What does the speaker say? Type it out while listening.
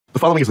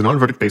following is a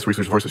non-verdict-based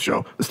research versus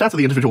show. The stats of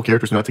the individual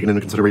characters are not taken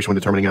into consideration when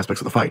determining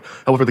aspects of the fight.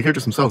 However, the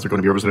characters themselves are going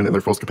to be represented in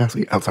their fullest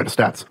capacity outside of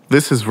stats.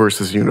 This is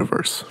versus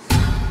universe.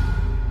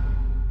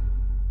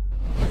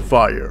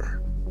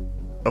 Fire.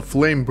 A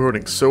flame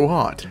burning so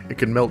hot it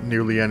can melt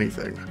nearly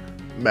anything.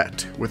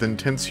 Met with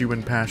intense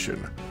human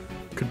passion,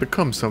 could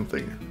become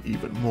something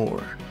even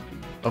more.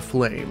 A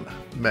flame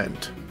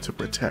meant to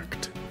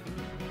protect.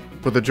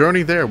 But the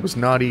journey there was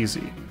not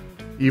easy.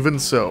 Even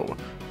so,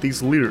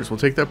 these leaders will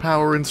take their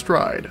power in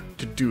stride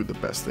to do the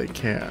best they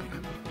can,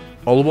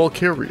 all while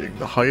carrying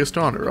the highest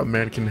honor a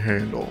man can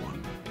handle.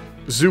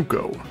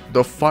 Zuko,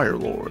 the Fire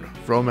Lord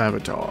from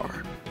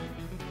Avatar.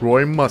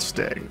 Roy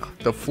Mustang,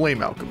 the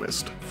Flame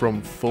Alchemist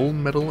from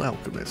Fullmetal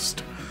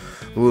Alchemist.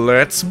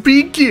 Let's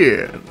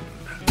begin!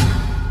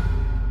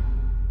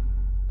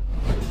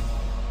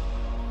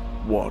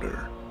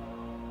 Water.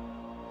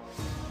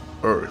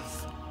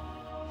 Earth.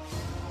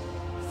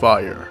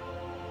 Fire.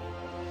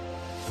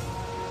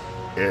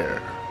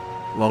 Air.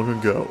 Long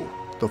ago,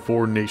 the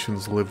four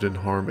nations lived in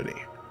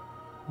harmony.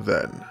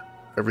 Then,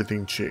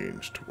 everything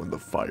changed when the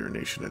Fire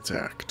Nation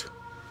attacked.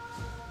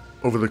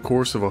 Over the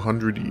course of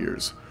 100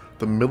 years,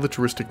 the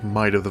militaristic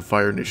might of the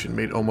Fire Nation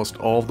made almost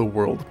all of the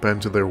world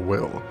bend to their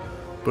will,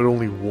 but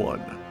only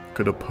one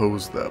could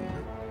oppose them.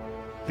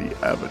 The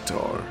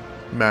Avatar,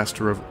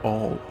 master of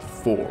all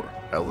four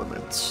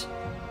elements.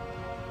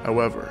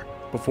 However,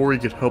 before he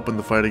could help in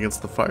the fight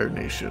against the Fire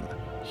Nation,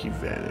 he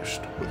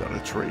vanished without a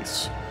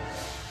trace.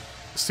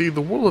 See,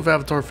 the world of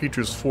Avatar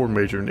features four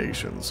major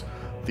nations: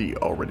 the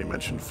already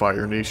mentioned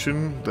Fire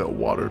Nation, the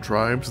Water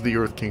Tribes, the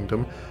Earth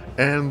Kingdom,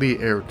 and the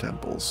Air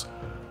Temples.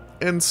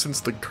 And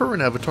since the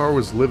current Avatar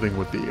was living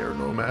with the Air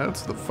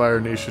Nomads, the Fire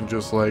Nation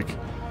just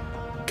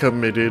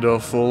committed a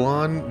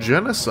full-on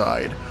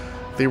genocide.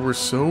 They were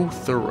so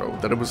thorough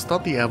that it was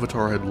thought the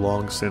Avatar had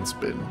long since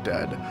been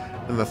dead,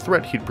 and the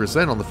threat he'd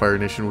present on the Fire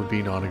Nation would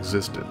be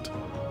non-existent.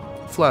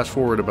 Flash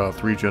forward about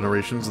 3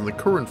 generations, and the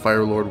current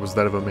Fire Lord was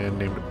that of a man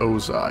named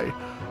Ozai,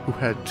 who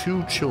had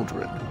 2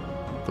 children,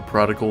 the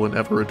prodigal and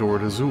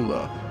ever-adored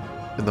Azula,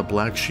 and the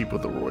black sheep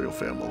of the royal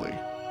family,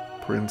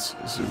 Prince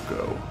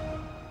Zuko.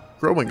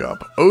 Growing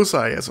up,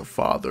 Ozai as a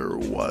father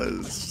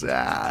was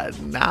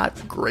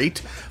not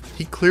great.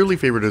 He clearly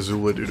favored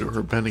Azula due to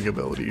her bending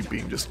ability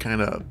being just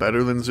kinda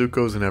better than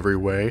Zuko's in every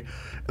way,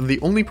 and the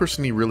only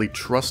person he really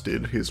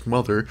trusted, his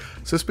mother,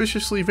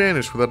 suspiciously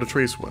vanished without a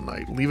trace one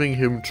night, leaving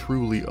him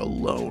truly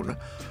alone.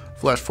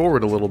 Flash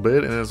forward a little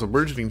bit, and as a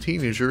burgeoning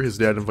teenager, his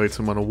dad invites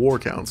him on a war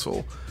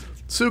council.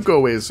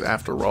 Zuko is,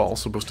 after all,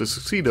 supposed to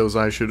succeed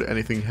Ozai should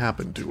anything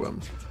happen to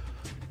him.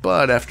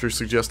 But after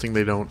suggesting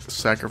they don't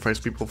sacrifice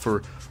people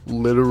for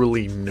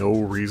literally no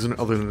reason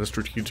other than a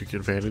strategic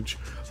advantage,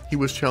 he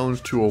was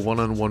challenged to a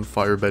one-on-one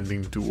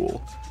firebending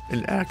duel,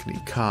 in Agni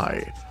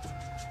Kai.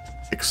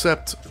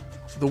 Except,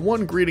 the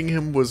one greeting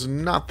him was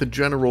not the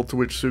general to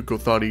which Zuko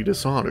thought he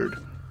dishonored.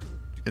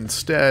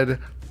 Instead,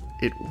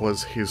 it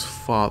was his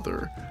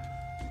father.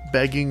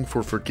 Begging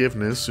for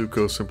forgiveness,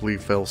 Zuko simply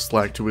fell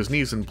slack to his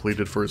knees and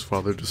pleaded for his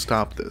father to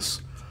stop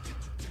this.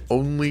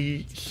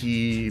 Only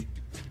he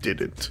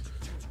didn't.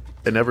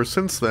 And ever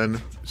since then,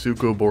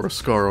 Zuko bore a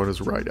scar on his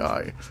right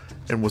eye,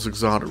 and was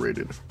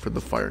exonerated from the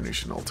Fire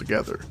Nation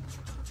altogether.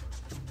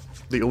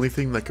 The only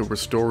thing that could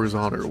restore his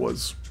honor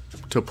was,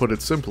 to put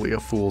it simply, a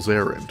fool's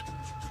errand.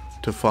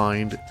 To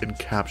find and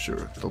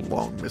capture the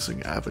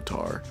long-missing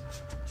Avatar.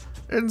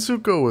 And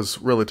Zuko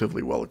was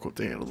relatively well-equipped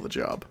to handle the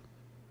job.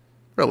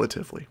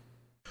 Relatively.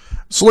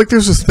 So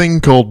there's this thing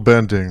called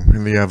bending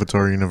in the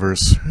Avatar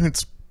universe.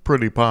 It's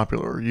pretty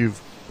popular.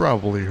 You've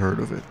probably heard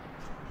of it.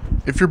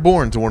 If you're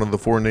born to one of the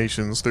 4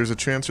 nations, there's a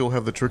chance you'll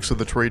have the tricks of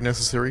the trade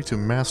necessary to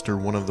master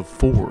one of the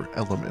 4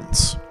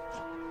 elements.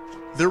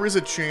 There is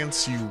a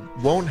chance you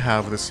won't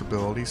have this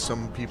ability.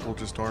 Some people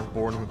just aren't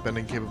born with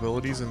bending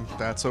capabilities, and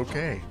that's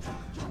okay.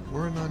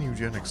 We're a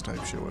non-eugenics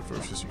type show at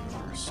Versus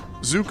Universe.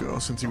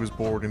 Zuko, since he was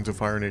born into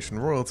Fire Nation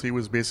royalty,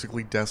 was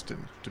basically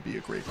destined to be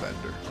a great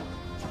bender.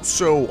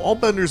 So, all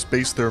benders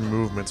base their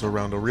movements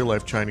around a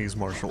real-life Chinese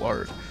martial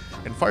art,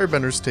 and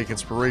firebenders take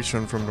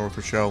inspiration from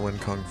Northern Shaolin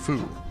Kung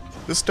Fu.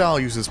 This style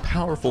uses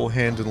powerful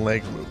hand and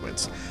leg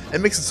movements,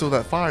 and makes it so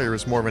that fire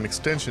is more of an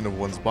extension of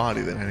one's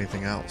body than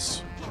anything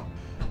else.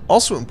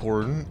 Also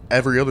important,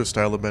 every other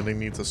style of bending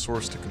needs a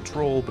source to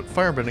control, but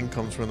firebending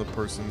comes from the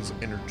person's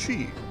inner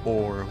chi,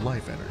 or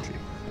life energy.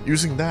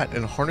 Using that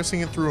and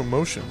harnessing it through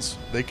emotions,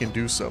 they can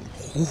do some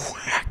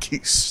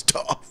wacky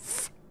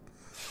stuff.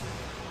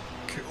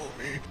 Kill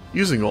me.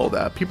 Using all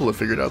that, people have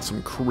figured out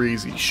some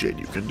crazy shit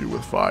you can do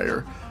with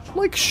fire.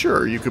 Like,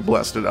 sure, you could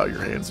blast it out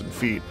your hands and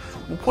feet,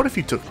 but what if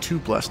you took 2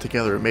 blasts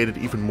together and made it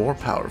even more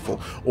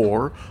powerful?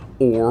 Or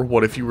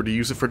what if you were to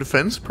use it for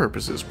defense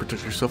purposes,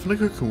 protect yourself in a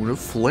cocoon of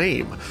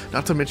flame?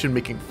 Not to mention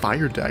making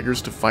fire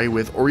daggers to fight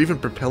with, or even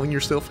propelling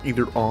yourself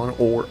either on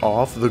or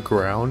off the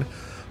ground.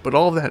 But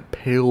all of that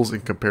pales in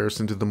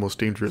comparison to the most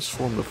dangerous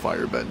form of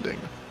firebending.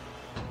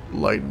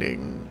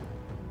 Lightning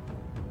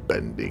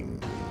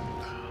bending.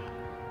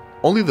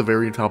 Only the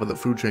very top of the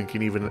food chain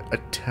can even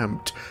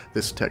attempt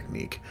this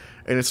technique,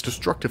 and its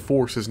destructive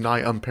force is nigh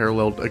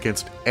unparalleled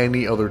against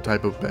any other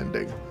type of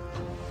bending.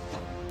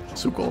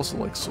 Zuko also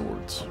likes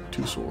swords.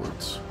 2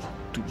 swords.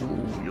 Dual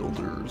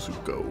wielder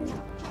Zuko.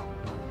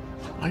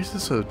 Why is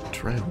this a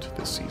trend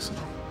this season?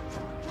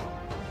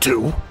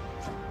 2.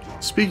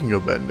 Speaking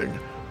of bending,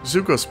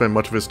 Zuko spent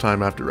much of his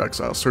time after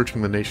exile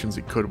searching the nations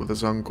he could with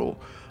his uncle,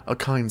 a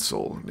kind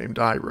soul named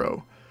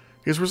Iroh.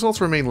 His results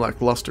remained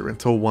lackluster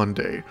until one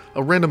day,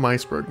 a random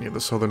iceberg near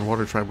the Southern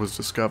Water Tribe was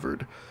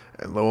discovered,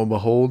 and lo and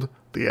behold,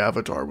 the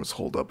Avatar was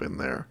holed up in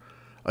there.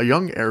 A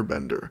young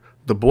airbender,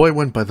 the boy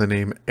went by the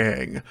name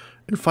Aang,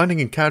 and finding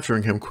and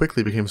capturing him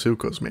quickly became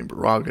Zuko's main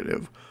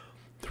prerogative.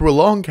 Through a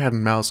long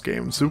cat-and-mouse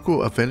game,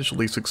 Zuko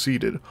eventually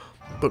succeeded,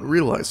 but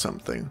realized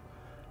something.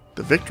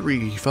 The victory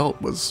he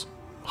felt was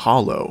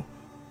hollow.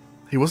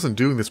 He wasn't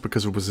doing this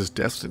because it was his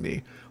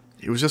destiny.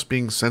 He was just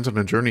being sent on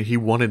a journey he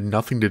wanted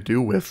nothing to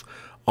do with,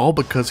 all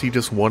because he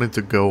just wanted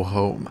to go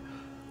home.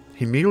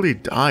 He nearly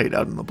died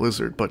out in the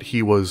blizzard, but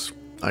he was,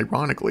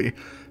 ironically,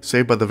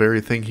 saved by the very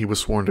thing he was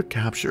sworn to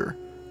capture,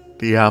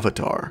 the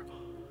Avatar.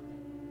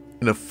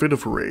 In a fit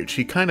of rage,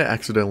 he kinda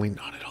accidentally,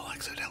 not at all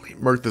accidentally,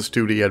 murked this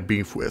dude he had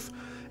beef with,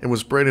 and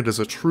was branded as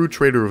a true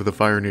traitor of the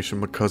Fire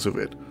Nation because of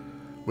it.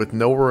 With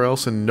nowhere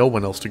else and no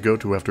one else to go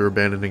to after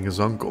abandoning his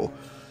uncle,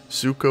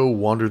 Zuko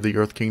wandered the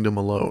Earth Kingdom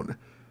alone.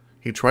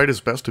 He tried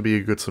his best to be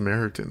a good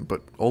Samaritan,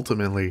 but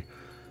ultimately,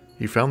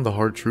 he found the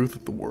hard truth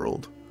of the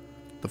world.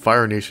 The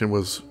Fire Nation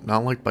was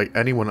not liked by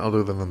anyone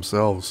other than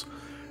themselves,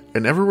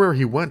 and everywhere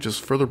he went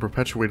just further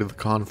perpetuated the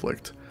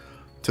conflict,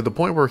 to the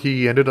point where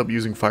he ended up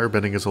using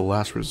firebending as a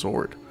last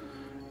resort.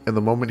 And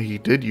the moment he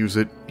did use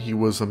it, he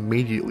was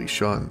immediately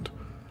shunned.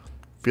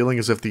 Feeling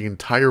as if the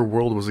entire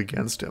world was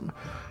against him,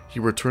 he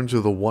returned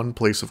to the one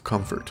place of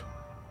comfort,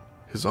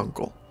 his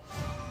uncle.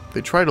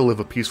 They tried to live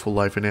a peaceful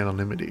life in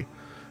anonymity.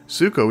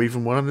 Zuko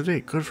even went on a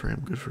date, good for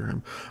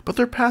him, but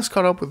their past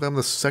caught up with them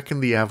the second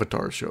the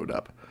Avatar showed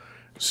up.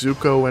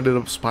 Zuko ended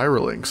up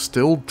spiraling,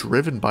 still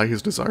driven by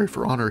his desire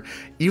for honor,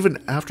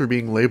 even after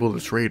being labeled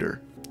a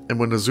traitor. And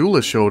when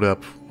Azula showed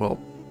up, well,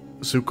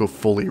 Zuko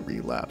fully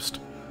relapsed.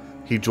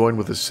 He joined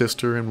with his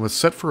sister and was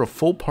set for a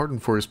full pardon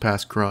for his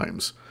past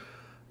crimes.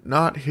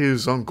 Not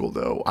his uncle,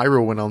 though.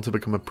 Iroh went on to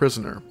become a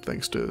prisoner,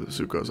 thanks to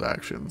Zuko's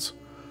actions.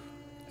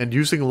 And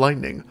using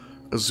lightning,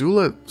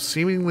 Azula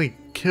seemingly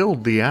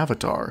killed the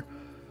Avatar.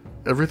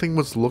 Everything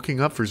was looking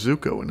up for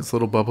Zuko in his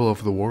little bubble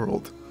of the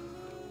world.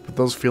 But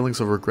those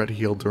feelings of regret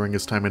he held during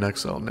his time in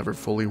exile never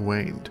fully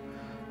waned.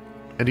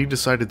 And he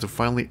decided to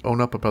finally own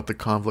up about the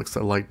conflicts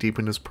that lie deep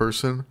in his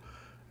person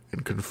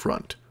and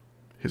confront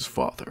his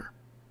father.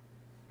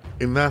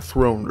 In that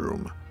throne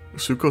room,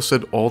 Zuko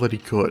said all that he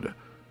could,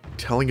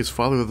 telling his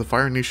father that the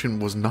Fire Nation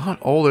was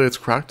not all that it's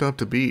cracked up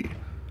to be.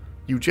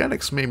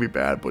 Eugenics may be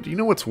bad, but you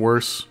know what's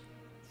worse?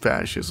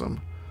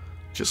 Fascism.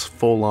 Just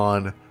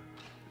full-on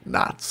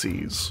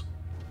Nazis.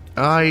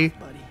 I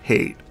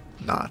hate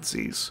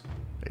Nazis,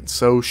 and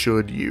so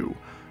should you.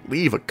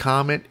 Leave a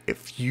comment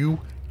if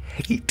you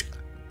hate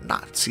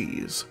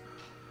Nazis.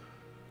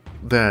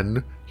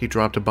 Then, he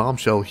dropped a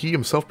bombshell he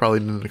himself probably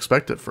didn't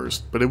expect at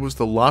first, but it was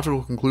the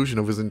logical conclusion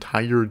of his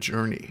entire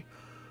journey.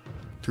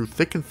 Through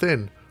thick and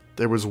thin,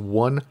 there was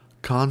one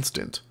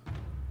constant: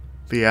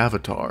 the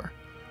Avatar.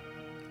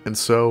 And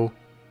so,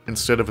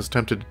 instead of his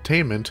attempted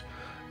attainment,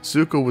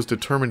 Zuko was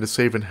determined to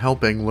save and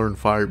help Aang learn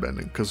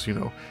firebending, because, you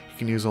know, he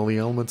can use all the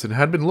elements and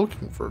had been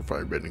looking for a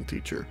firebending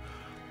teacher.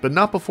 But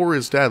not before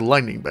his dad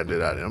lightning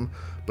bended at him,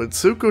 but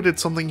Zuko did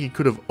something he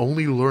could have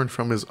only learned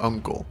from his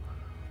uncle.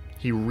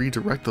 He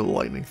redirected the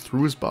lightning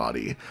through his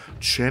body,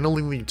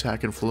 channeling the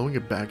attack and flowing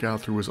it back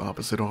out through his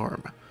opposite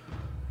arm.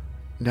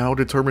 Now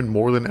determined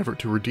more than ever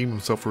to redeem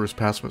himself for his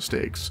past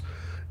mistakes,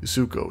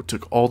 Zuko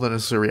took all the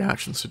necessary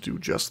actions to do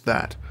just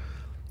that.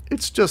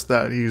 It's just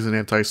that he's an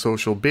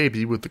antisocial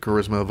baby with the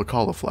charisma of a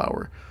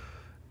cauliflower.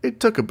 It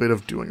took a bit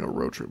of doing a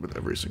road trip with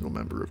every single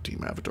member of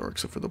Team Avatar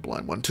except for the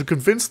blind one to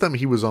convince them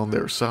he was on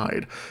their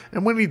side,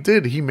 and when he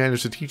did, he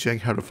managed to teach Aang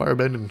how to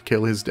firebend and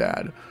kill his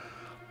dad.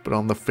 But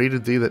on the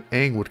fated day that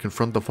Aang would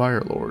confront the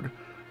Fire Lord,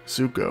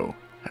 Zuko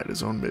had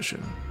his own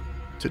mission: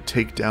 to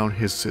take down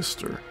his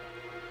sister.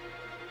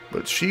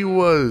 But she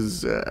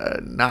was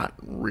not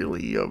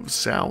really of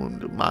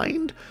sound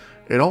mind.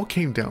 It all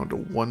came down to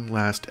one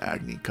last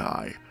Agni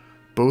Kai.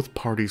 Both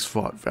parties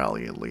fought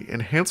valiantly,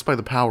 enhanced by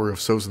the power of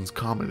Sozin's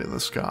comet in the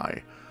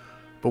sky.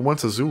 But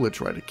once Azula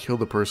tried to kill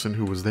the person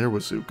who was there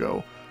with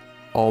Zuko,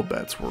 all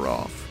bets were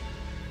off.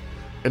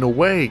 In a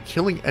way,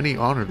 killing any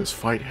honor this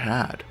fight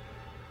had.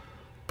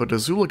 But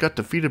Azula got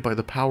defeated by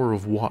the power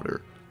of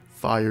water,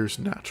 fire's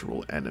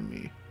natural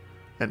enemy,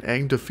 and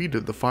Aang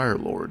defeated the Fire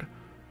Lord.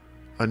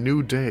 A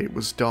new day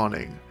was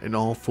dawning in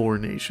all 4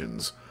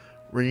 nations,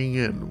 ringing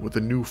in with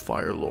a new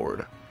Fire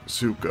Lord,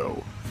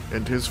 Zuko,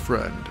 and his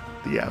friend,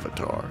 the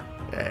Avatar,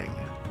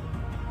 Aang.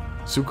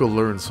 Zuko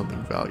learned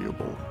something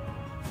valuable.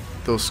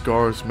 Those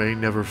scars may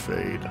never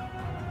fade.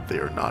 They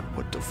are not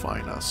what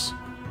define us.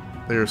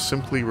 They are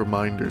simply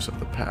reminders of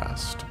the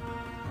past,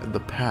 and the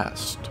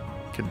past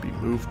can be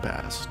moved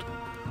past.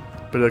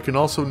 but it can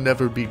also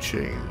never be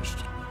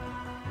changed.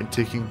 And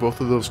taking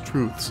both of those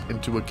truths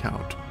into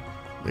account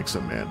makes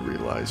a man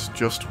realize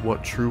just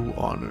what true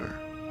honor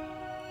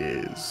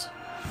is.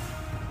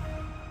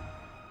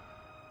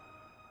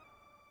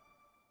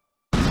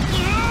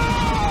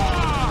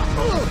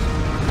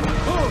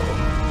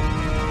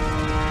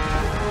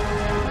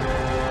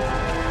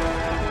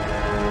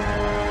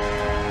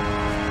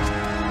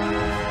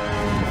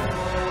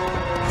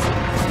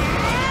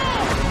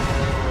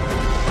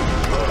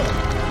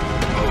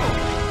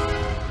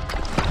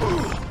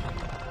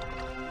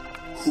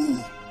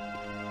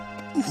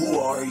 Who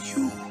are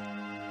you?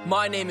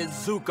 My name is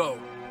Zuko,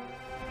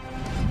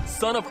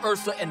 son of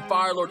Ursa and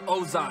Fire Lord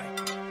Ozai,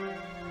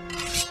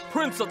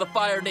 Prince of the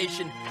Fire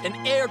Nation and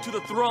heir to the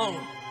throne.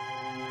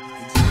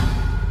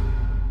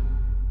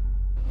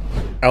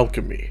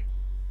 Alchemy,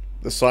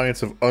 the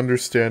science of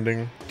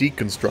understanding,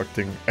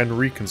 deconstructing, and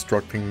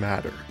reconstructing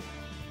matter.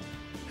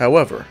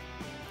 However,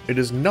 it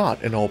is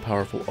not an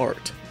all-powerful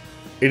art.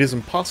 It is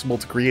impossible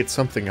to create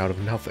something out of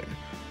nothing.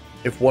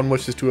 If one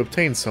wishes to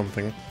obtain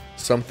something,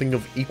 something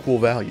of equal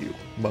value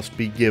must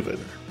be given.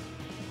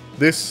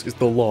 This is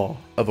the law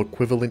of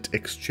equivalent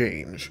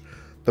exchange,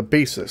 the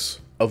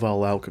basis of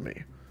all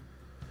alchemy.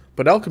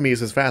 But alchemy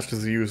is as vast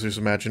as the user's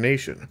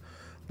imagination,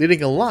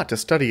 leading a lot to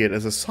study it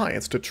as a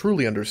science to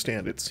truly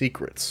understand its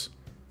secrets.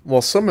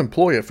 While some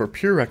employ it for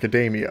pure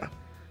academia,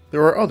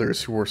 there are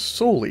others who are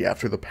solely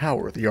after the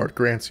power the art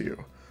grants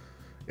you.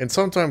 And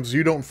sometimes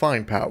you don't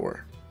find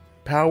power.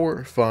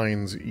 Power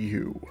finds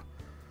you.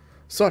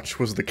 Such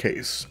was the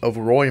case of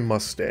Roy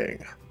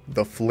Mustang,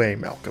 the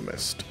Flame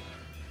Alchemist.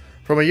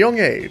 From a young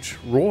age,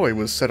 Roy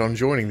was set on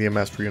joining the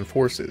Amastrian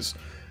forces,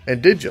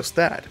 and did just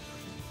that,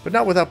 but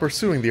not without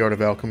pursuing the art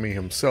of alchemy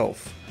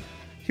himself.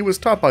 He was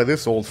taught by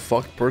this old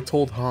fuck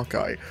Berthold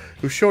Hawkeye,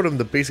 who showed him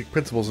the basic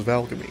principles of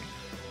alchemy.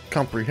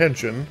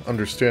 Comprehension,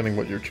 understanding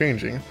what you're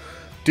changing,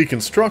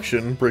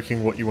 deconstruction,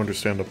 breaking what you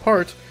understand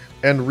apart,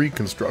 and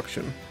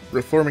reconstruction,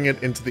 reforming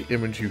it into the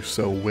image you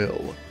so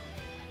will.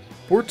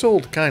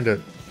 Berthold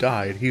kinda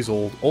died, he's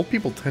old. Old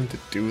people tend to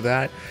do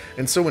that,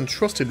 and so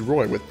entrusted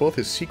Roy with both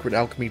his secret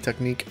alchemy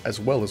technique as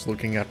well as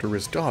looking after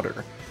his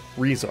daughter,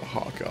 Riza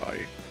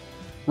Hawkeye.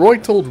 Roy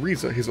told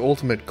Riza his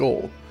ultimate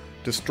goal,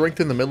 to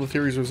strengthen the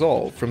military's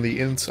resolve from the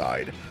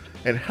inside,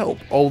 and help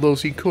all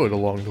those he could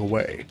along the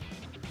way.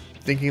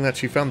 Thinking that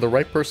she found the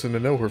right person to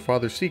know her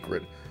father's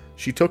secret,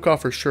 she took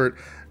off her shirt,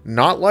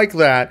 not like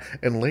that,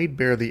 and laid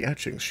bare the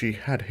etchings she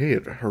had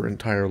hid her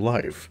entire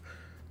life.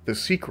 The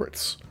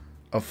secrets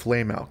of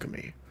flame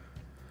alchemy.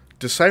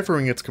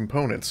 Deciphering its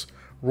components,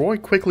 Roy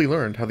quickly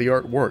learned how the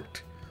art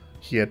worked.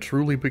 He had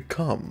truly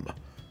become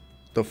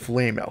the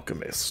Flame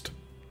Alchemist.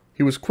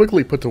 He was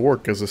quickly put to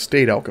work as a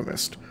state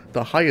alchemist,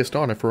 the highest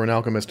honor for an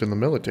alchemist in the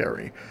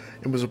military,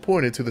 and was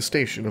appointed to the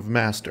station of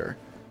Master.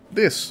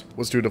 This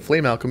was due to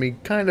flame alchemy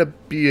kinda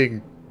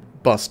being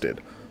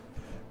busted.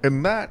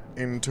 And that,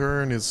 in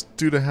turn, is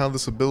due to how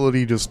this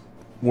ability just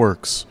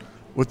works.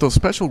 With those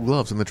special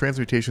gloves and the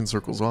transmutation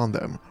circles on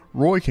them,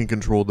 Roy can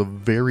control the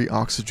very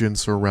oxygen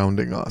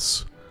surrounding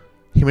us.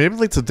 He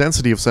manipulates the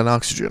density of said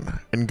oxygen,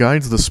 and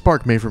guides the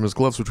spark made from his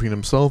gloves between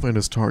himself and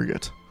his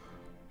target.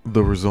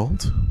 The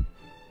result?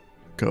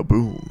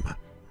 Kaboom.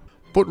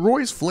 But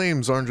Roy's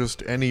flames aren't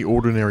just any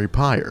ordinary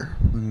pyre.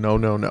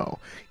 No.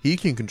 He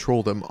can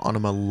control them on a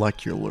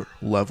molecular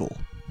level,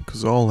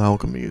 because all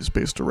alchemy is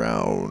based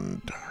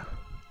around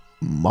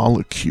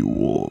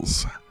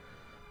molecules.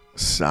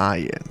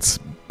 Science,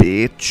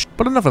 bitch.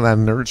 But enough of that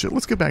nerd shit,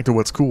 let's get back to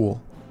what's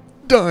cool.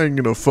 Dying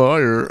in a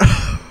fire.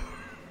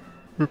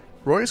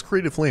 Roy has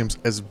created flames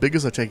as big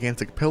as a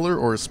gigantic pillar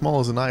or as small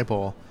as an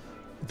eyeball,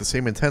 with the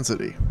same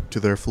intensity to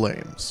their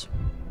flames.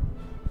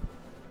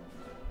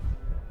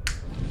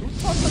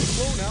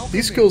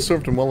 These skills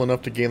served him well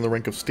enough to gain the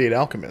rank of State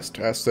Alchemist,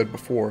 as said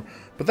before,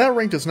 but that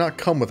rank does not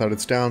come without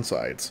its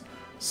downsides,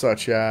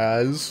 such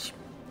as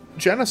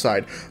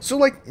genocide.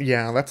 So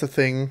yeah, that's a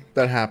thing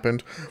that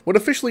happened. What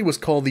officially was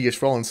called the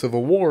Ishvalan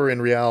Civil War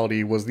in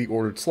reality was the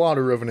ordered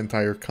slaughter of an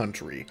entire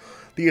country.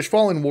 The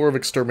Ishvalan War of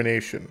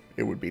Extermination,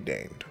 it would be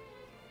named.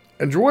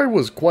 And Roy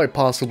was quite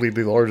possibly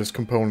the largest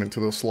component to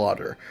the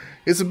slaughter.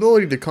 His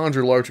ability to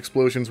conjure large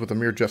explosions with a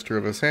mere gesture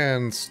of his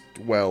hands,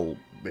 well,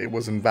 it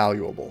was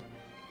invaluable.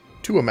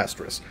 To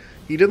Amestris,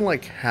 he didn't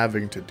like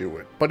having to do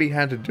it, but he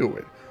had to do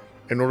it,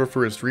 in order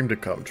for his dream to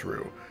come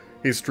true.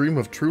 His dream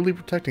of truly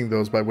protecting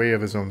those by way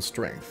of his own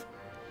strength.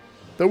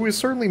 Though he is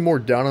certainly more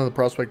down on the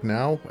prospect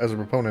now, as a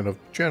proponent of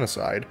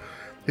genocide,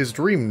 his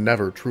dream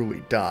never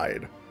truly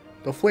died.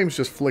 The flames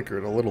just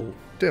flickered a little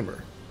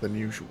dimmer than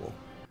usual.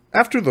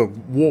 After the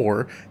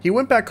war, he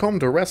went back home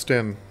to rest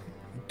and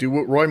do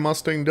what Roy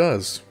Mustang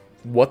does.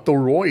 What the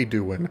Roy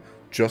doing?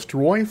 Just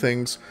Roy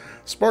things.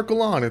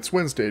 Sparkle on, it's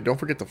Wednesday, don't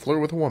forget to flirt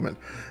with a woman.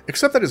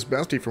 Except that his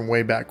bestie from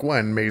way back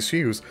when, Mace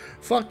Hughes,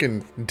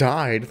 fucking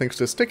died thanks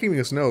to sticking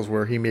his nose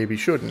where he maybe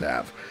shouldn't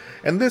have.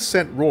 And this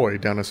sent Roy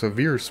down a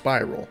severe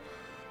spiral.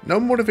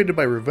 Not motivated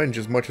by revenge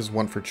as much as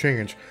one for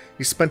change,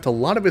 he spent a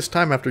lot of his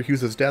time after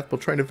Hughes' death while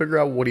trying to figure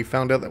out what he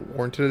found out that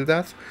warranted a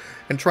death,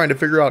 and trying to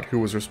figure out who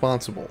was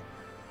responsible.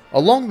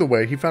 Along the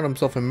way, he found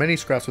himself in many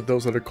scraps with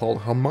those that are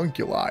called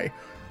homunculi,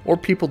 or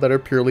people that are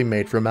purely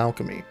made from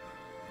alchemy.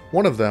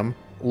 One of them,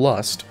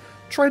 Lust,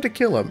 tried to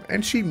kill him,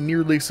 and she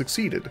nearly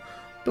succeeded,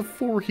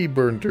 before he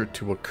burned her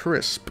to a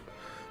crisp.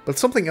 But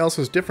something else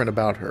is different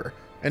about her,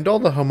 and all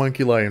the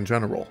homunculi in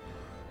general.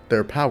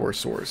 Their power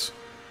source.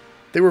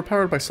 They were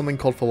powered by something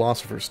called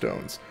Philosopher's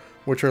Stones,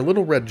 which are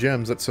little red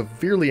gems that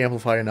severely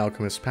amplify an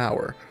alchemist's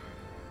power.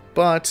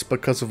 But,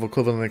 because of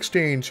equivalent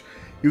exchange,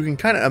 you can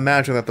kinda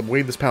imagine that the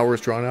way this power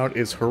is drawn out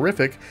is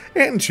horrific,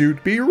 and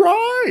you'd be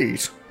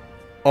right!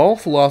 All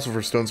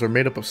Philosopher's Stones are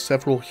made up of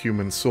several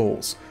human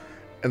souls,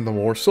 and the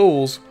more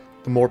souls,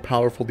 the more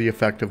powerful the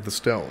effect of the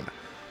stone.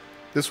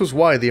 This was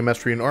why the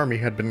Amestrian army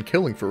had been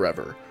killing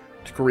forever,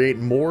 to create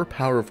more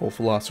powerful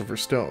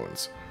Philosopher's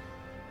Stones.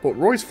 But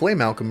Roy's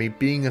flame alchemy,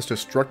 being as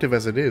destructive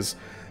as it is,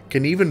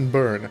 can even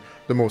burn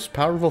the most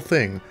powerful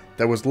thing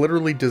that was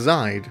literally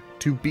designed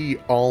to be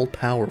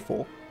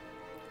all-powerful.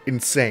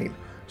 Insane.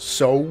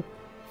 So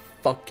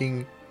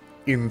fucking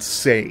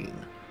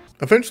insane.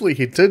 Eventually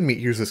he did meet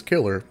Hugh's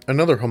killer,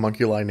 another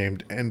homunculi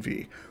named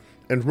Envy,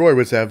 and Roy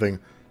was having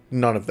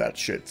none of that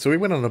shit, so he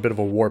went on a bit of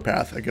a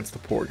warpath against the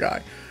poor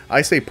guy.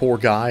 I say poor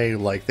guy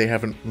like they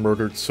haven't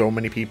murdered so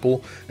many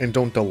people and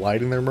don't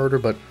delight in their murder,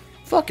 but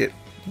fuck it,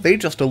 they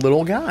just a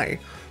little guy.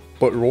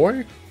 But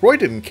Roy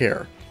didn't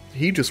care.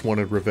 He just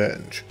wanted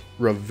revenge.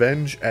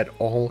 Revenge at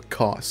all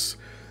costs.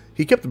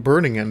 He kept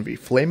burning Envy,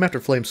 flame after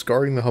flame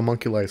scarring the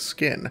homunculi's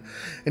skin.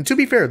 And to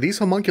be fair, these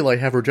homunculi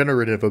have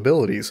regenerative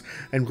abilities,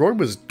 and Roy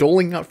was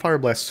doling out fire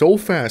blasts so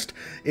fast,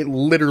 it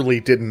literally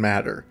didn't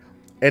matter.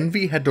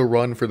 Envy had to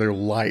run for their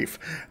life,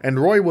 and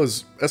Roy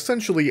was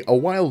essentially a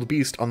wild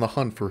beast on the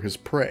hunt for his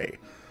prey.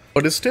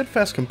 But his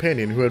steadfast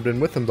companion, who had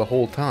been with him the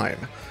whole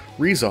time,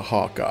 Riza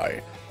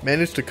Hawkeye,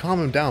 managed to calm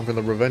him down from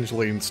the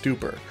revenge-laden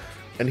stupor,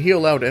 and he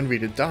allowed Envy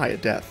to die a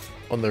death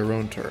on their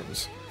own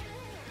terms.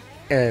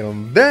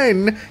 And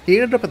then, he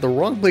ended up at the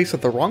wrong place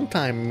at the wrong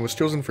time and was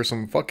chosen for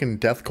some fucking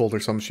death cult or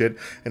some shit,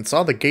 and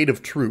saw the Gate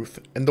of Truth.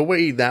 And the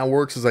way that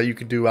works is that you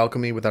can do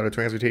alchemy without a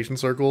transmutation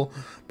circle,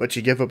 but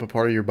you give up a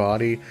part of your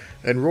body,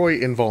 and Roy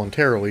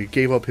involuntarily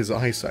gave up his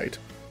eyesight.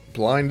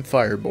 Blind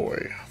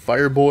Fireboy.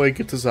 Fireboy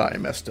gets his eye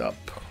messed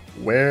up.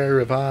 Where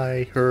have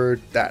I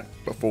heard that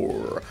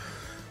before?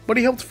 But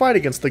he helped fight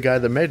against the guy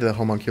that made the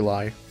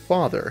homunculi,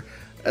 Father,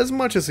 as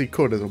much as he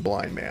could as a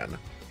blind man.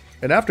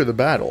 And after the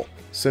battle,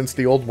 since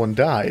the old one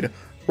died,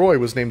 Roy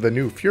was named the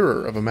new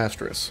Führer of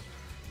Amestris.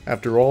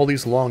 After all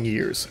these long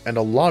years, and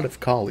a lot of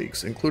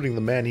colleagues, including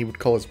the man he would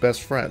call his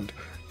best friend,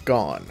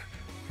 gone,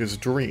 his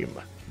dream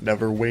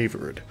never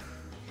wavered.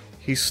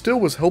 He still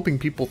was helping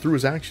people through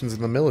his actions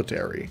in the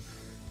military.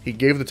 He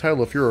gave the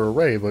title of Führer a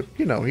Ray, but,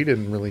 you know, he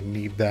didn't really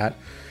need that.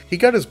 He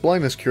got his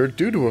blindness cured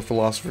due to a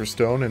Philosopher's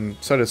Stone and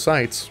set his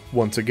sights,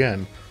 once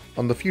again,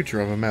 on the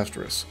future of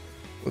Amestris,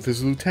 with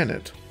his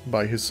lieutenant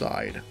by his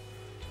side.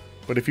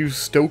 But if you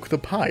stoke the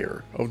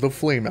pyre of the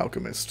Flame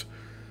Alchemist,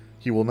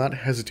 he will not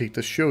hesitate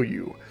to show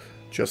you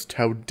just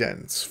how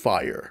dense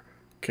fire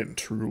can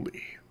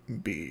truly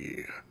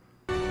be.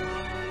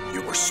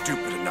 You were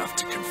stupid enough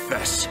to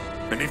confess,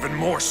 and even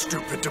more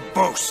stupid to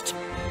boast.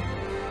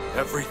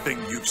 Everything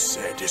you've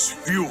said is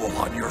fuel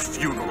on your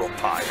funeral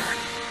pyre.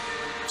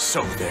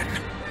 So then,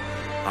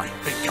 I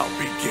think I'll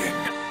begin.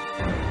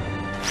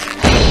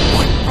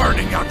 By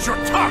burning out your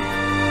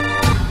tongue!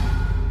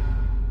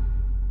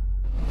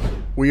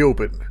 We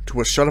open to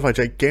a shot of a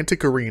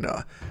gigantic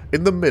arena,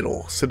 in the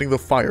middle sitting the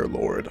Fire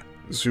Lord,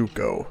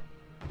 Zuko.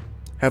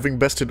 Having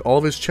bested all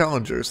of his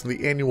challengers in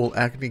the annual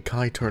Agni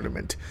Kai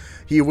tournament,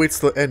 he awaits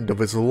the end of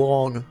his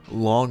long,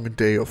 long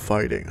day of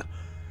fighting.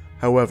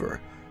 However,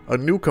 a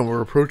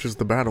newcomer approaches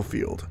the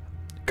battlefield.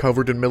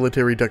 Covered in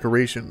military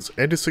decorations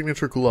and his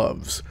signature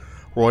gloves,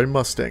 Roy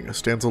Mustang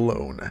stands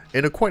alone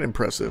in a quite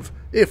impressive,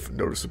 if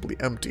noticeably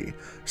empty,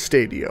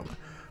 stadium,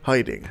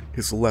 hiding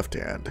his left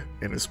hand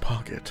in his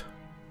pocket.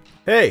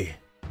 Hey,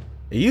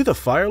 are you the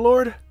Fire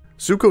Lord?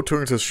 Zuko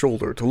turns his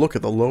shoulder to look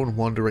at the lone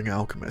wandering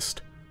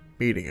alchemist,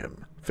 meeting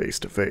him face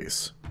to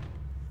face.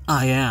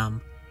 I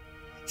am.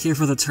 Here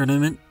for the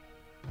tournament?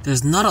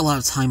 There's not a lot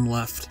of time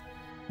left.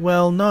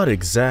 Well, not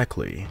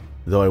exactly,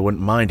 though I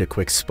wouldn't mind a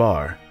quick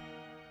spar.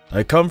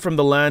 I come from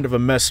the land of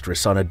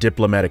Amestris on a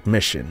diplomatic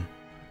mission.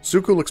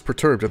 Zuko looks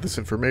perturbed at this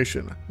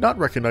information, not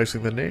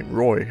recognizing the name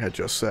Roy had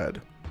just said.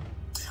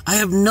 I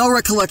have no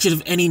recollection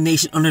of any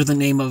nation under the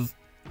name of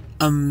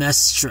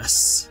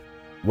Amestris.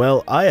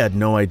 Well, I had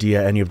no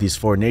idea any of these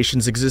 4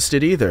 nations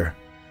existed either.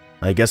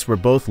 I guess we're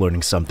both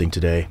learning something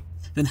today.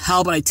 Then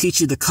how about I teach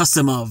you the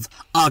custom of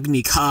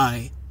Agni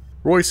Kai?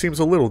 Roy seems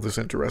a little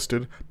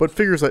disinterested, but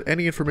figures that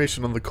any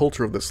information on the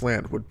culture of this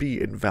land would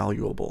be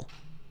invaluable.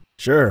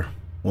 Sure,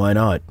 why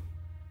not?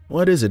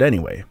 What is it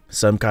anyway?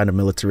 Some kind of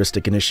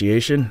militaristic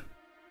initiation?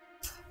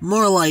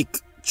 More like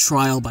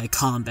trial by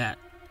combat.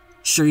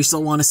 Sure you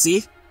still want to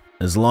see?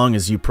 As long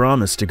as you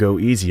promise to go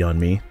easy on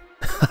me.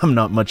 I'm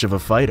not much of a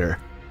fighter.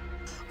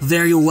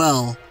 Very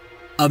well,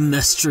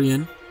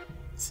 Amestrian.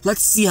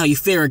 Let's see how you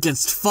fare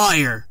against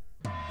fire!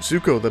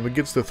 Zuko then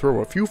begins to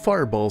throw a few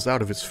fireballs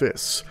out of his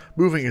fists,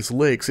 moving his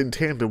legs in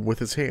tandem with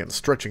his hands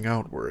stretching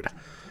outward.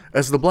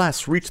 As the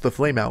blasts reach the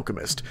Flame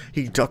Alchemist,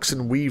 he ducks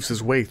and weaves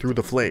his way through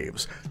the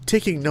flames,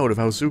 taking note of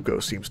how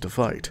Zuko seems to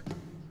fight.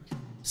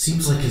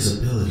 Seems like his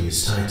ability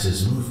is tied to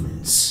his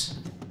movements.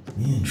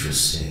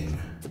 Interesting.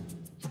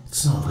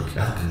 It's not like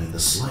alchemy in the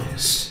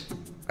slightest.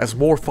 As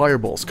more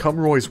fireballs come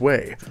Roy's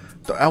way,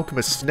 the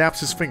alchemist snaps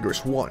his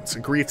fingers once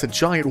and creates a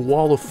giant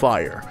wall of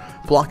fire,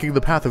 blocking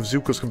the path of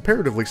Zuko's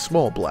comparatively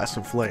small blast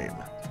of flame.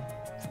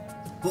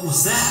 What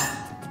was that?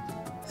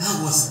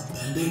 That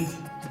wasn't bending.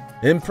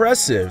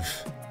 Impressive.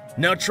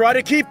 Now try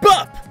to keep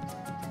up!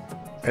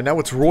 And now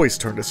it's Roy's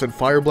turn to send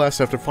fire blast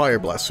after fire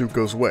blast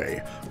Zuko's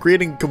way,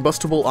 creating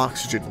combustible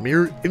oxygen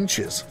mere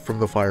inches from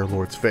the Fire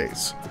Lord's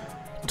face.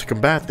 To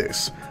combat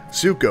this,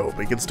 Zuko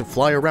begins to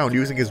fly around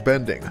using his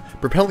bending,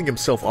 propelling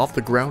himself off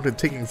the ground and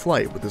taking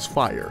flight with his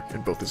fire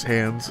in both his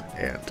hands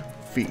and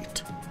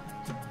feet.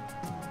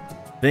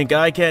 Think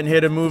I can't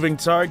hit a moving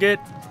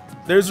target?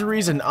 There's a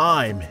reason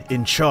I'm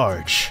in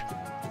charge.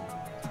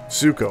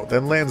 Zuko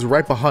then lands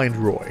right behind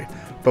Roy,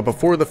 but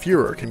before the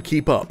Führer can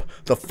keep up,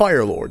 the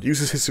Fire Lord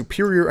uses his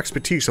superior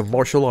expertise of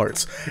martial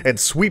arts and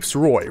sweeps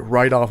Roy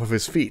right off of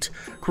his feet,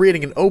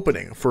 creating an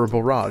opening for a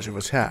barrage of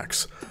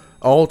attacks.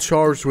 All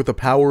charged with the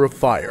power of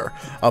fire,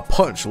 a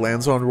punch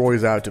lands on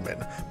Roy's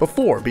abdomen,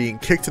 before being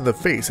kicked in the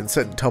face and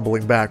sent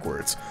tumbling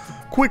backwards,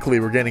 quickly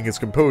regaining his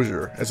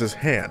composure as his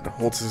hand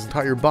holds his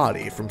entire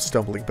body from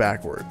stumbling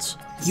backwards.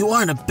 You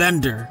aren't a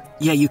bender,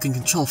 yet you can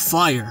control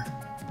fire.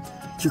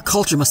 Your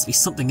culture must be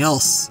something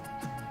else.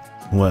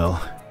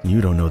 Well,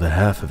 you don't know the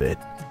half of it.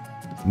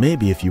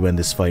 Maybe if you end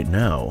this fight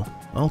now,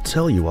 I'll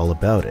tell you all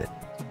about it.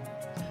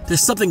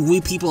 There's something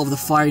we people of the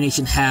Fire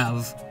Nation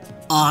have.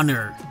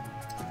 Honor.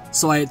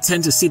 So I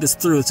intend to see this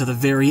through to the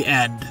very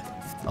end.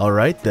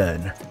 Alright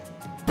then.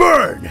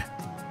 Burn!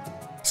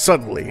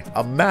 Suddenly,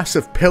 a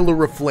massive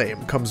pillar of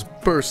flame comes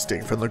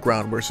bursting from the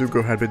ground where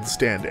Zuko had been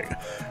standing,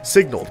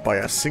 signaled by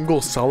a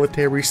single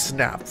solitary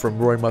snap from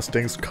Roy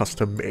Mustang's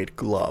custom-made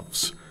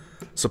gloves.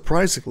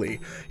 Surprisingly,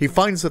 he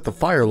finds that the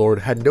Fire Lord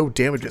had no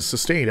damages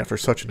sustained after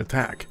such an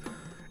attack.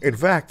 In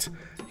fact,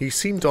 he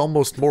seemed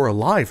almost more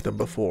alive than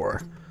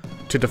before.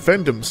 To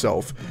defend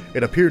himself,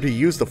 it appeared he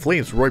used the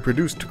flames Roy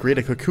produced to create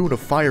a cocoon of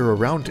fire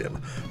around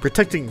him,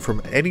 protecting him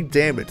from any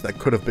damage that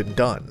could have been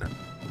done.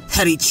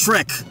 Heady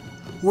trick!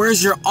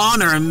 Where's your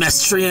honor,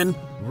 Amestrian?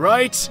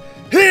 Right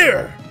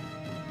here!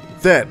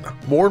 Then,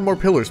 more and more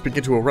pillars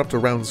begin to erupt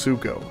around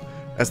Zuko.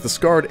 As the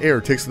scarred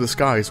air takes to the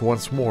skies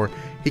once more,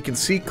 he can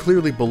see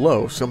clearly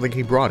below something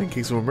he brought in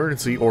case of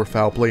emergency or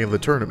foul play in the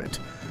tournament,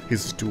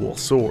 his dual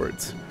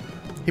swords.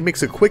 He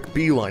makes a quick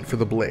beeline for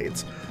the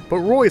blades, but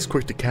Roy is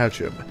quick to catch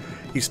him.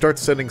 He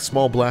starts sending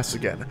small blasts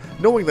again,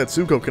 knowing that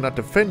Zuko cannot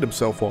defend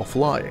himself while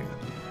flying.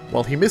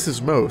 While he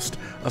misses most,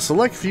 a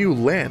select few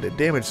land and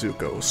damage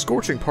Zuko,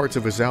 scorching parts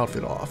of his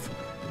outfit off.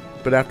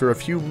 But after a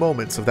few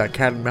moments of that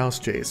cat and mouse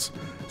chase,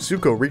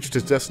 Zuko reached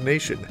his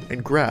destination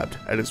and grabbed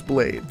at his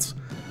blades.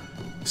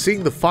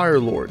 Seeing the Fire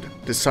Lord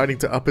deciding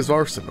to up his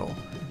arsenal,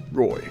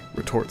 Roy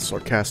retorts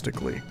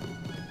sarcastically.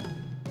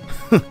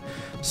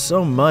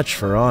 So much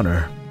for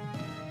honor.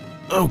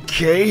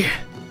 Okay.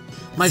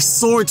 My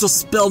swords will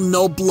spill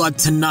no blood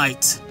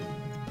tonight.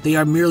 They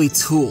are merely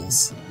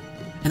tools,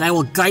 and I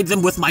will guide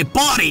them with my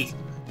body!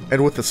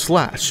 And with a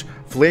slash,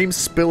 flames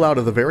spill out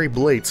of the very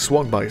blade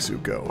swung by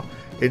Zuko.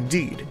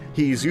 Indeed,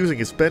 he is using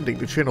his bending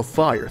to channel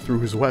fire through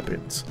his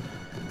weapons.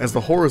 As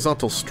the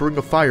horizontal string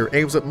of fire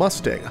aims at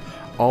Mustang,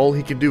 all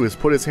he can do is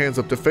put his hands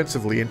up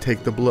defensively and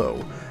take the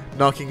blow,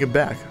 knocking him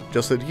back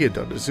just as he had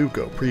done to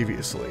Zuko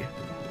previously.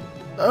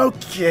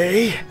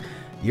 Okay,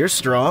 you're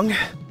strong.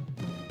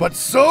 But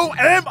so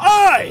am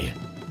I!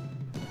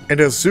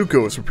 And as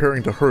Zuko is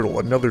preparing to hurtle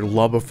another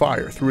lob of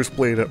fire through his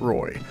blade at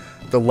Roy,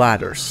 the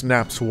latter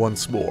snaps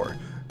once more,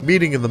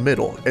 meeting in the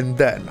middle, and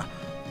then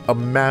a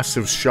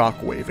massive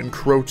shockwave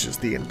encroaches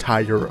the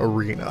entire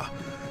arena.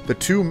 The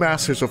two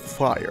masters of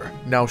fire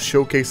now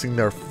showcasing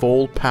their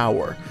full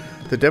power.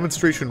 The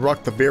demonstration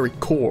rocked the very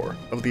core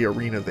of the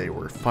arena they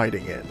were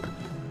fighting in.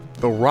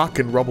 The rock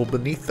and rubble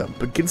beneath them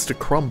begins to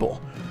crumble.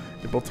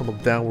 They both tumble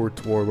downward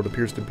toward what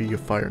appears to be a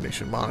Fire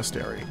Nation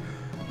monastery,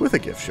 with a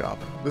gift shop.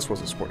 This was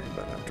a sporting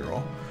event after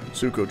all.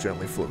 Zuko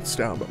gently floats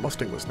down, but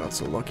Mustang was not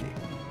so lucky.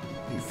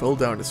 He fell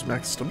down and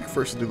smacked his stomach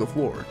first into the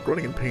floor,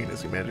 groaning in pain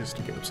as he manages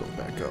to get himself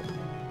back up.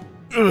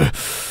 Ugh.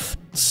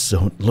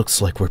 So it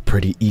looks like we're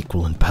pretty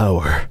equal in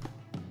power.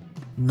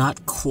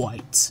 Not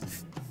quite.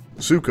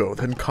 Zuko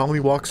then calmly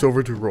walks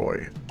over to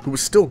Roy, who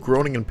was still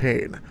groaning in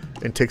pain,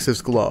 and takes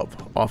his glove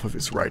off of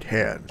his right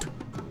hand.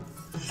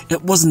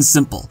 It wasn't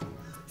simple,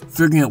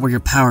 figuring out where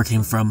your power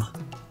came from.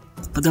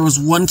 But there was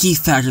one key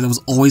factor that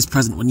was always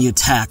present when you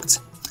attacked.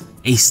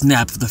 A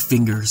snap of the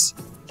fingers.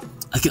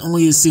 I can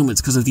only assume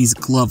it's because of these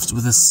gloves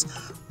with this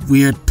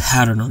weird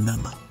pattern on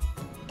them.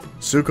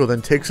 Zuko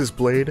then takes his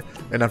blade,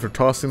 and after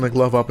tossing the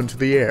glove up into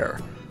the air,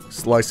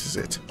 slices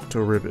it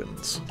to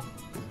ribbons.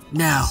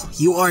 Now,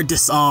 you are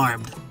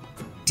disarmed.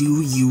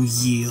 Do you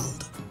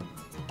yield?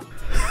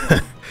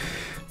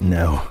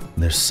 No,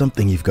 there's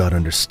something you've got to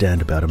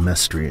understand about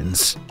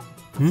Amestrians.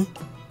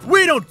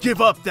 We don't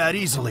give up that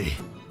easily!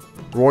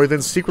 Roy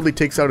then secretly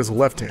takes out his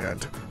left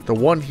hand, the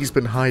one he's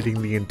been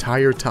hiding the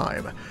entire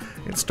time,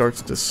 and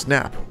starts to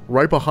snap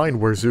right behind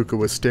where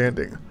Zuko is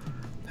standing.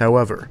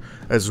 However,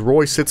 as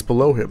Roy sits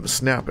below him,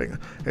 snapping,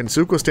 and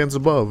Zuko stands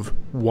above,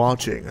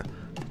 watching,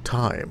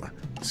 time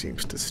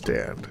seems to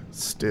stand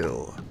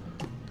still.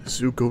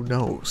 Zuko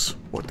knows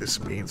what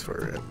this means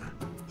for him.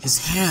 His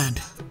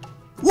hand.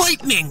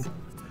 Lightning!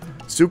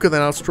 Zuko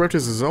then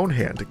outstretches his own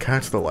hand to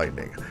catch the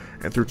lightning,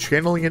 and through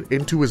channeling it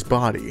into his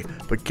body,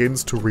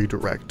 begins to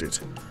redirect it.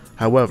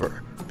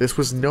 However, this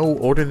was no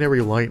ordinary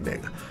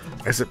lightning.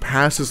 As it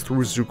passes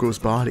through Zuko's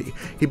body,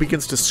 he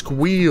begins to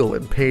squeal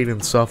in pain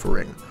and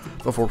suffering,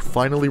 before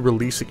finally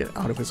releasing it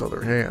out of his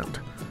other hand.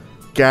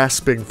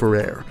 Gasping for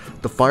air,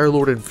 the Fire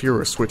Lord and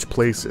Fuhrer switch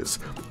places,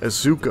 as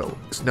Zuko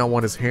is now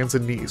on his hands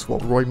and knees while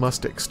Roy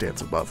Mustang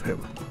stands above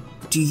him.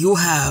 Do you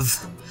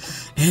have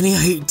any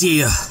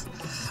idea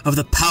of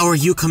the power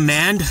you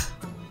command?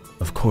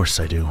 Of course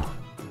I do.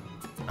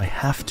 I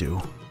have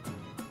to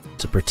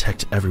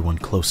protect everyone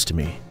close to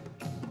me.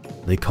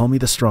 They call me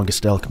the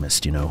strongest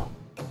alchemist, you know.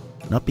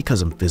 Not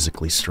because I'm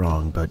physically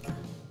strong, but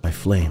my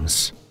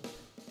flames.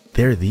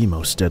 They're the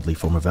most deadly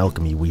form of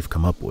alchemy we've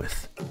come up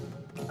with.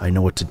 I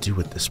know what to do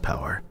with this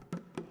power,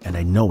 and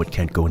I know it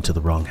can't go into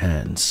the wrong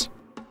hands.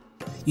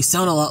 You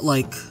sound a lot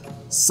like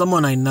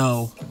someone I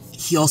know.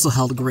 He also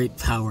held great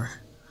power.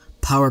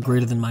 Power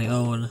greater than my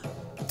own.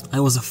 I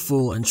was a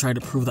fool and tried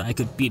to prove that I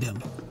could beat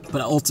him,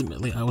 but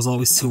ultimately I was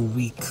always too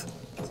weak.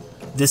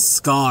 This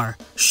scar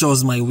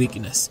shows my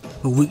weakness,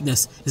 but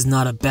weakness is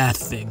not a bad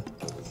thing.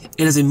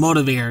 It is a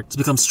motivator to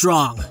become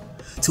strong,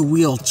 to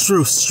wield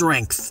true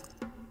strength.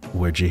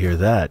 Where'd you hear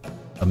that?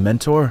 A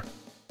mentor?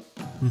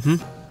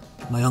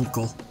 My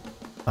uncle.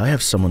 I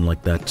have someone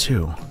like that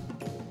too.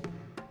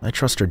 I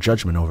trust her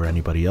judgment over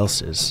anybody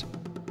else's.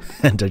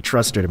 And I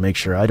trust her to make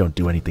sure I don't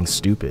do anything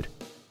stupid.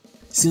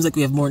 Seems like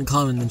we have more in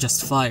common than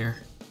just fire.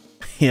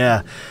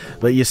 Yeah,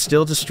 but you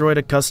still destroyed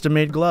a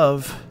custom-made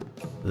glove.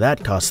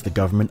 That cost the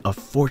government a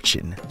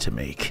fortune to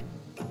make.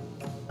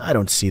 I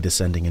don't see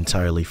this ending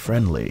entirely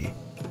friendly.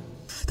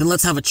 Then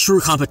let's have a true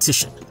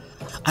competition.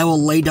 I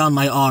will lay down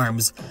my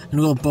arms, and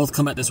we'll both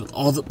come at this with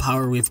all the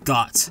power we've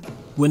got.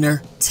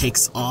 Winner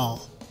takes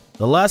all.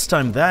 The last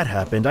time that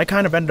happened, I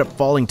kind of ended up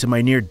falling to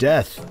my near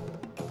death.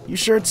 You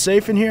sure it's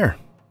safe in here?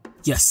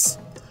 Yes,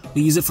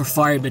 we use it for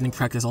firebending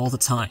practice all the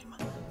time.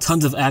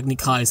 Tons of Agni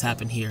Kais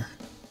happen here.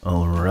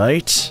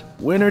 Alright,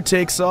 winner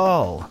takes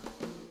all.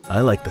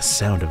 I like the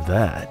sound of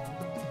that.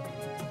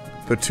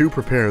 The two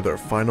prepare their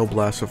final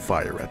blast of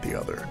fire at the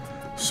other,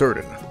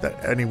 certain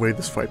that any way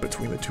this fight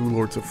between the two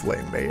Lords of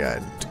Flame may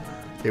end,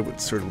 it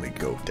would certainly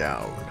go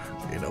down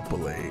in a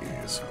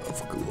blaze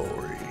of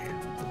glory.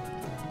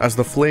 As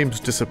the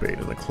flames dissipate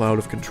in a cloud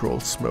of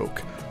controlled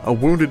smoke, a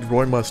wounded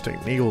Roy Mustang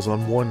kneels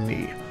on one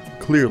knee,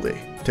 clearly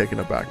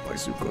taken aback by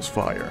Zuko's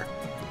fire.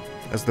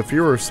 As the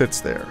Fuhrer sits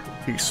there,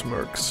 he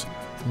smirks,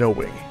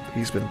 knowing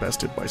he's been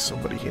bested by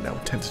somebody he now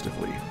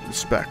tentatively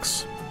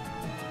respects.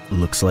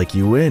 Looks like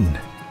you win,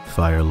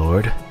 Fire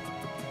Lord.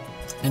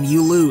 And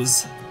you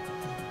lose.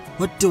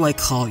 What do I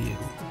call you?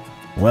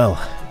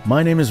 Well,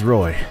 my name is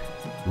Roy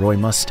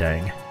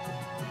Mustang.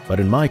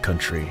 But in my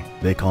country,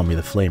 they call me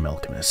the Flame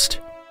Alchemist.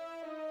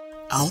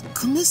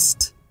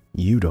 Alchemist?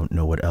 You don't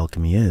know what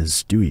alchemy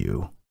is, do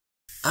you?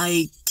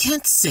 I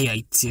can't say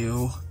I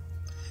do.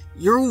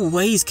 Your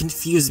ways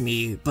confuse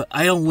me, but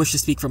I don't wish to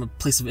speak from a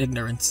place of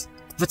ignorance.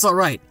 If it's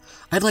alright,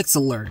 I'd like to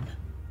learn.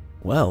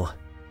 Well,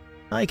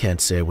 I can't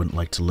say I wouldn't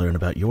like to learn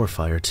about your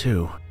fire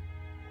too.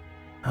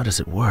 How does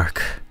it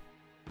work?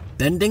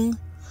 Bending?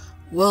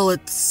 Well,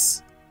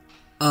 it's...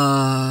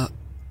 I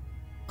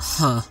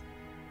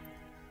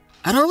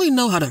don't really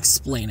know how to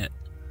explain it.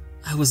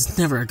 I was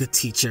never a good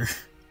teacher.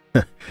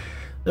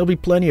 There'll be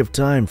plenty of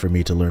time for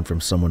me to learn from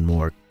someone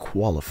more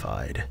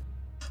qualified.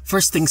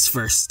 First things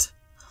first.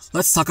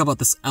 Let's talk about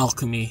this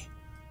alchemy.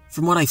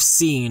 From what I've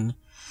seen,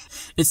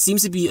 it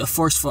seems to be a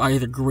force for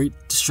either great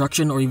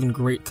destruction or even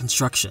great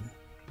construction.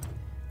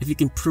 If you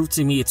can prove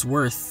to me its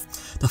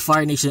worth, the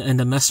Fire Nation and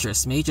the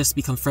Mistress may just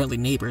become friendly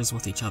neighbors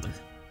with each other.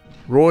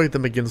 Roy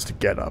then begins to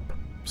get up,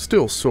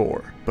 still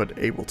sore, but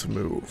able to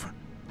move.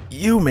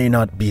 You may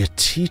not be a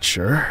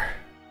teacher,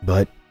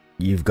 but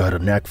you've got a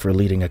knack for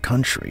leading a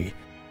country.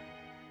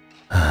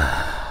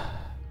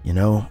 You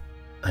know,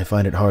 I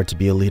find it hard to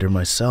be a leader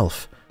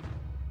myself.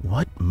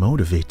 What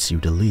motivates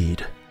you to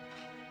lead?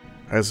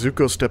 As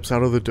Zuko steps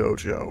out of the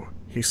dojo,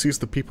 he sees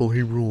the people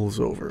he rules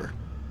over.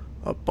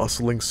 A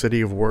bustling city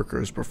of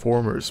workers,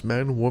 performers,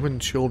 men, women,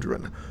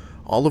 children,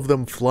 all of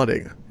them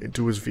flooding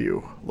into his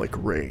view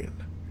like rain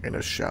in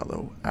a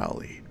shallow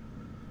alley.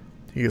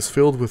 He is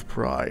filled with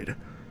pride,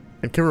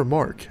 and can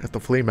remark at the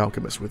Flame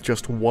Alchemist with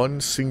just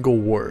one single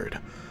word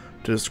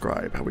to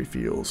describe how he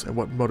feels and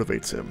what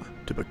motivates him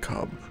to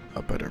become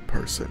a better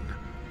person.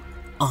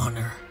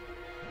 Honor.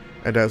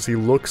 And as he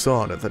looks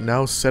on at the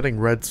now setting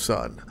red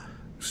sun,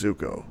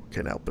 Zuko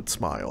can't help but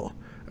smile,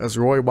 as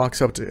Roy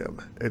walks up to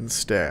him and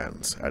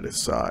stands at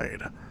his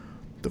side.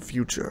 The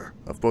future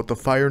of both the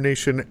Fire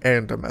Nation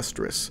and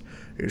Amestris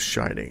is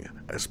shining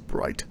as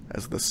bright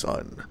as the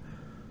sun.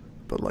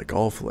 But like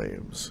all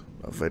flames,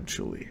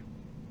 eventually,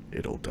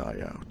 it'll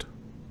die out.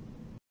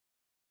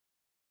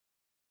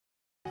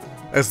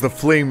 As the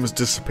flames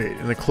dissipate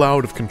in a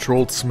cloud of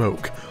controlled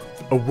smoke,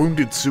 a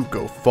wounded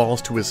Zuko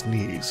falls to his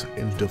knees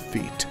in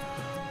defeat.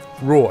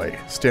 Roy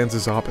stands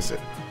his opposite,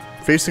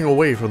 facing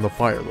away from the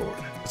Fire Lord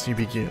as he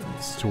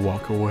begins to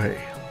walk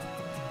away.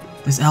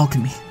 This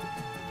alchemy.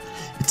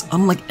 It's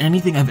unlike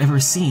anything I've ever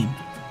seen.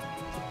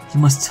 You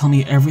must tell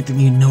me everything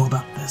you know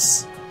about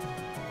this.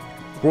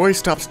 Roy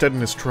stops dead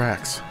in his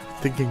tracks,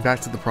 thinking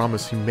back to the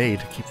promise he made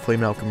to keep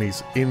flame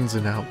alchemy's ins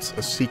and outs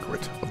a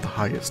secret of the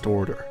highest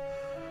order.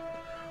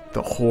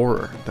 The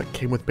horror that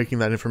came with making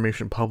that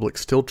information public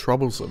still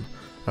troubles him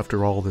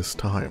after all this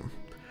time.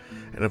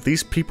 And if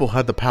these people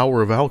had the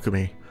power of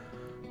alchemy,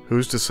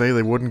 who's to say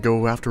they wouldn't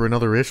go after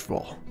another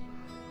Ishval?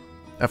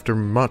 After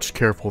much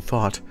careful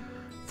thought,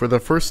 for the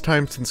first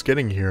time since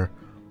getting here,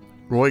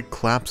 Roy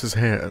claps his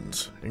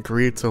hands and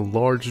creates a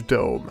large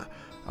dome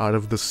out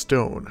of the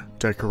stone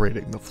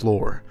decorating the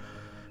floor,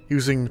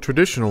 using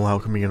traditional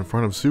alchemy in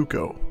front of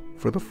Zuko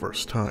for the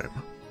first time.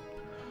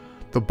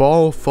 The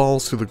ball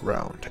falls to the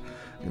ground,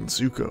 and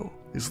Zuko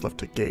is left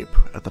to gape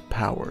at the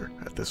power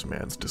at this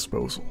man's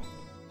disposal.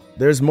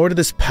 There's more to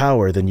this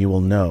power than you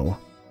will know.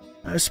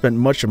 I've spent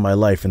much of my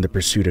life in the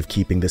pursuit of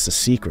keeping this a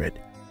secret,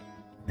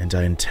 and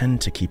I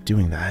intend to keep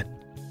doing that,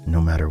 no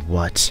matter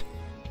what.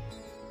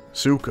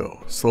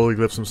 Zuko slowly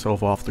lifts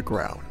himself off the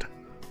ground.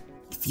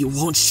 If you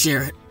won't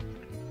share it,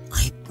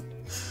 I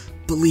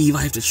believe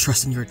I have to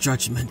trust in your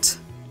judgment.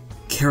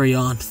 Carry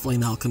on,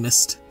 Flame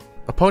Alchemist.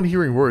 Upon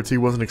hearing words he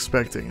wasn't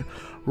expecting,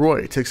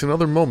 Roy takes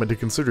another moment to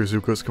consider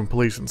Zuko's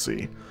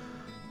complacency.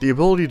 The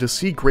ability to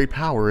see great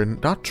power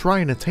and not try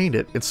and attain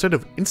it instead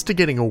of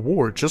instigating a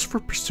war just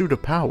for pursuit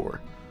of power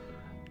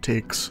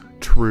takes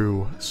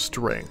true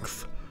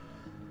strength.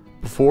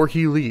 Before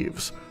he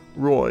leaves,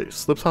 Roy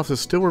slips off his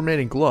still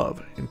remaining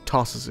glove and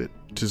tosses it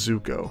to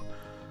Zuko.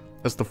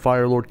 As the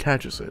Fire Lord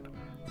catches it,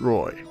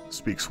 Roy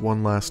speaks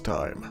one last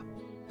time.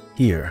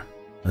 Here,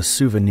 a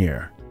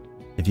souvenir.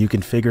 If you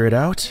can figure it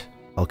out,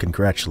 I'll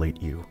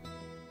congratulate you.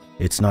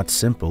 It's not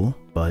simple,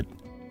 but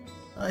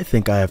I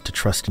think I have to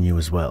trust in you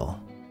as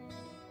well.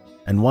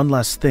 And one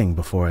last thing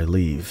before I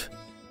leave.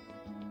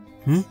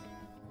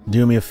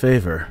 Do me a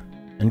favor,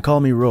 and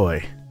call me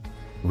Roy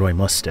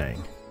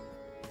Mustang.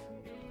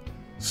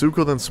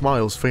 Zuko then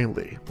smiles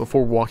faintly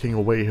before walking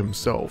away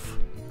himself,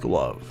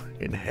 glove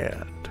in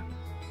hand.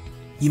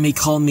 You may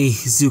call me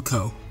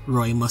Zuko,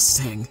 Roy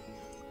Mustang.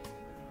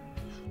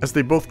 As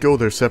they both go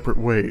their separate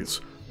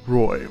ways,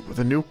 Roy with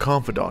a new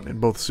confidant in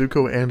both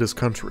Zuko and his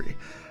country,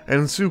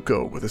 and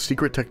Zuko with a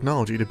secret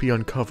technology to be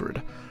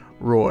uncovered,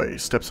 Roy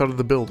steps out of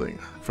the building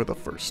for the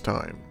first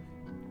time.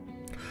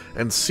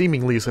 And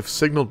seemingly as if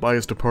signaled by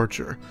his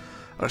departure,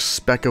 a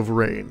speck of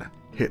rain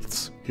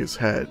hits his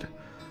head,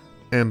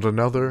 and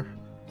another,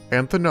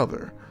 and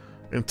another,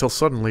 until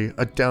suddenly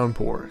a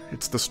downpour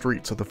hits the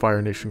streets of the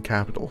Fire Nation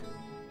capital.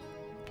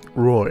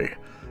 Roy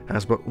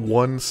has but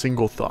one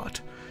single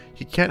thought.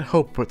 He can't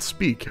help but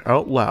speak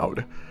out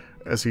loud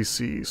as he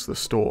sees the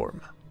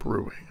storm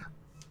brewing.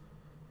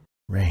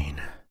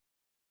 Rain.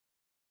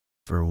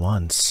 For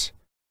once,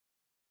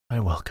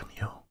 I welcome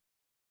you.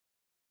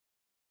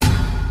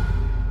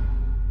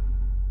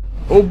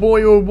 Oh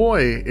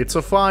boy, it's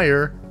a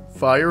fire.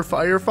 Fire,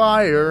 fire,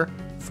 fire.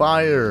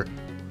 Fire.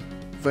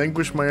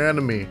 Vanquish my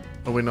enemy.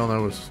 Oh wait, no, that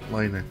was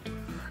lightning.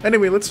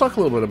 Anyway, let's talk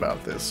a little bit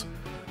about this.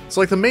 So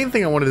like the main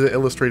thing I wanted to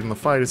illustrate in the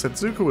fight is that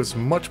Zuko is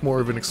much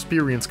more of an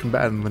experienced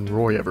combatant than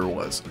Roy ever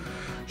was.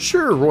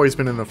 Sure, Roy's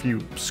been in a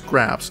few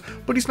scraps,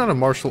 but he's not a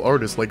martial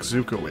artist like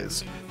Zuko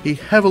is. He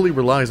heavily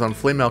relies on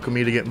flame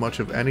alchemy to get much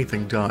of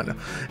anything done,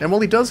 and while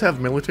he does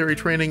have military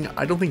training,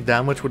 I don't think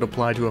that much would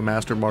apply to a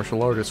master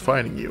martial artist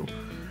fighting you.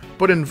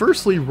 But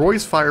inversely,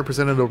 Roy's fire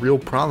presented a real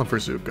problem for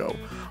Zuko.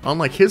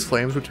 Unlike his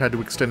flames, which had to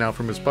extend out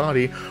from his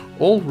body,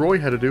 all Roy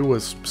had to do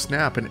was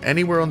snap, and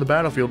anywhere on the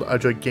battlefield a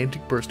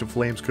gigantic burst of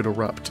flames could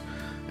erupt.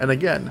 And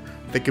again,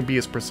 they could be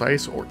as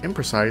precise or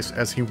imprecise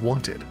as he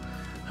wanted.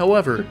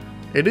 However,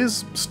 it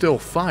is still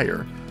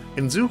fire,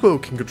 and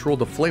Zuko can control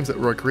the flames that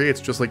Roy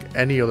creates just like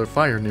any other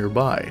fire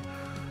nearby.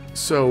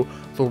 So,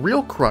 the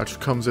real crutch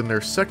comes in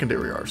their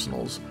secondary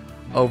arsenals,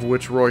 of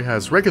which Roy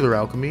has regular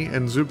alchemy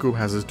and Zuko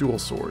has his dual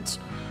swords.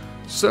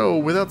 So,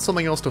 without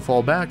something else to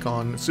fall back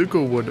on,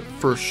 Zuko would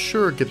for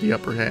sure get the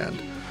upper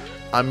hand.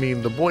 I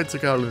mean, the boy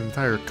took out an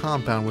entire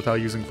compound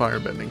without using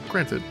firebending,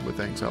 granted with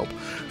Aang's help,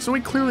 so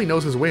he clearly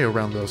knows his way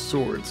around those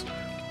swords.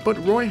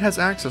 But Roy has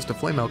access to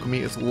flame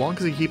alchemy as long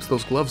as he keeps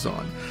those gloves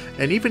on,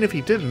 and even if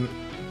he didn't,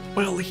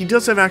 well, he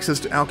does have access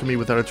to alchemy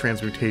without a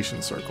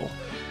transmutation circle.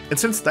 And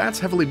since that's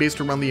heavily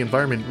based around the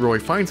environment Roy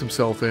finds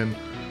himself in,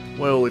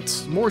 well,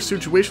 it's more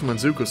situational than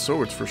Zuko's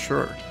swords for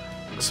sure.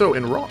 So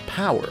in raw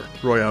power,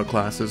 Roy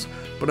outclasses,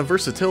 but in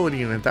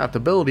versatility and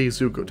adaptability,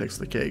 Zuko takes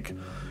the cake.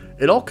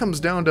 It all comes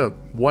down to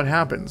what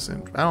happens,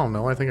 and I don't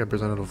know, I think I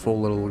presented a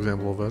full little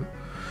example of it.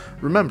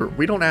 Remember,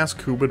 we don't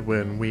ask who would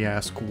win, we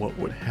ask what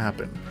would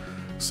happen.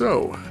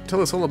 So,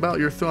 tell us all about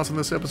your thoughts on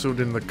this episode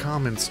in the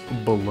comments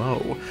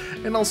below,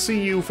 and I'll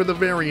see you for the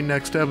very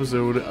next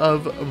episode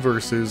of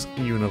Versus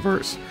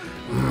Universe.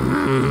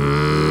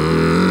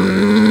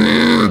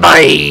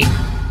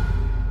 Bye!